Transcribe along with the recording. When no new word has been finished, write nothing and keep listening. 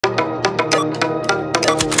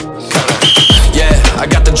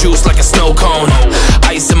juice like a snow cone.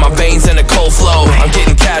 Ice in my veins and a cold flow. I'm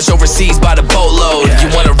getting cash overseas by the boatload. You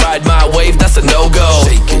wanna ride my wave? That's a no-go.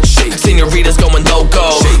 Senoritas going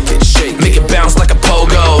loco. Make it bounce like a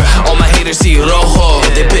pogo. All my haters see rojo.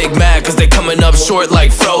 They big mad cause they coming up short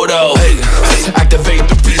like Frodo. Activate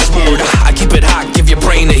the beast mode. I keep it hot, give your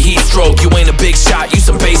brain a heat stroke. You ain't a big shot, you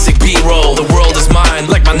some basic B-roll. The world is mine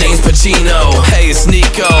like my name's Pacino. Hey, it's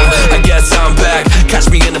Nico, I guess I'm back. Catch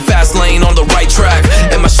me in the fast lane on the right track.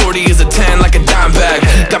 And my shorty is a 10 like a dime bag.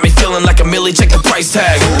 Got me feeling like a milli, check the price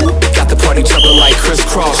tag. Got the party jumping like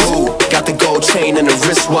crisscross. Got the gold chain and the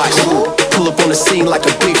wristwatch. Pull up on the scene like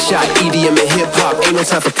a big shot. EDM and hip-hop, ain't no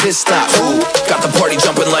time for pit stops. Got the party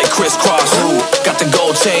jumping like crisscross. Got the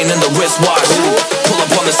gold chain and the wristwatch. Pull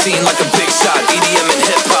up on the scene like a big shot. EDM and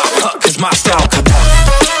hip-hop, cause my style.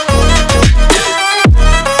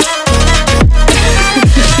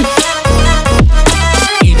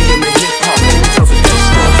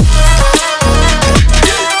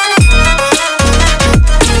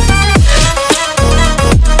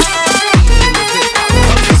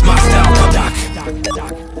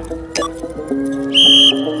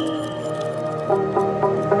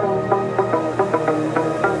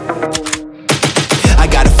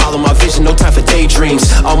 No time for daydreams.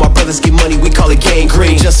 All my brothers get money, we call it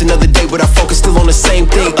gangrene. Just another day, but our focus still on the same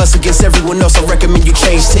thing. Us against everyone else, I recommend you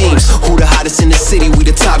change teams. Who the hottest in the city? We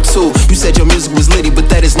the top two. You said your music was litty, but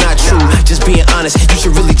that is not true. Just being honest, you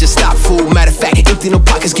should really just stop, fool. Matter of fact, empty no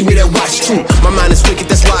pockets, give me that watch too. My mind is wicked,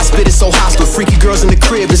 that's why I spit it so hostile. Freaky girls in the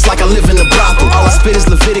crib, it's like I live in a brothel. All I spit is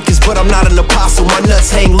Leviticus, but I'm not an apostle. My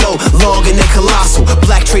nuts hang low, long and they colossal.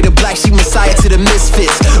 Black trader black, she messiah to the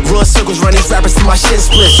misfits. Run circles, run these rappers till my shit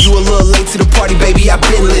splits. You a little late to the party, baby, I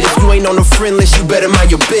been lit. If you ain't on the friend list, you better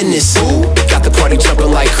mind your business. Got the party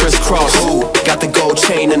jumping like crisscross. Got the gold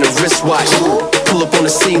chain and the wristwatch. Pull up on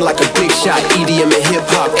the scene like a big shot. EDM and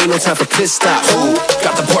hip-hop, ain't no time for pit stops.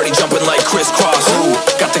 Got the party jumping like crisscross.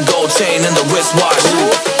 Got the gold chain and the wristwatch.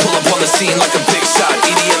 Pull up on the scene like a big shot.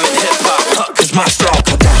 EDM and hip-hop, cause my style.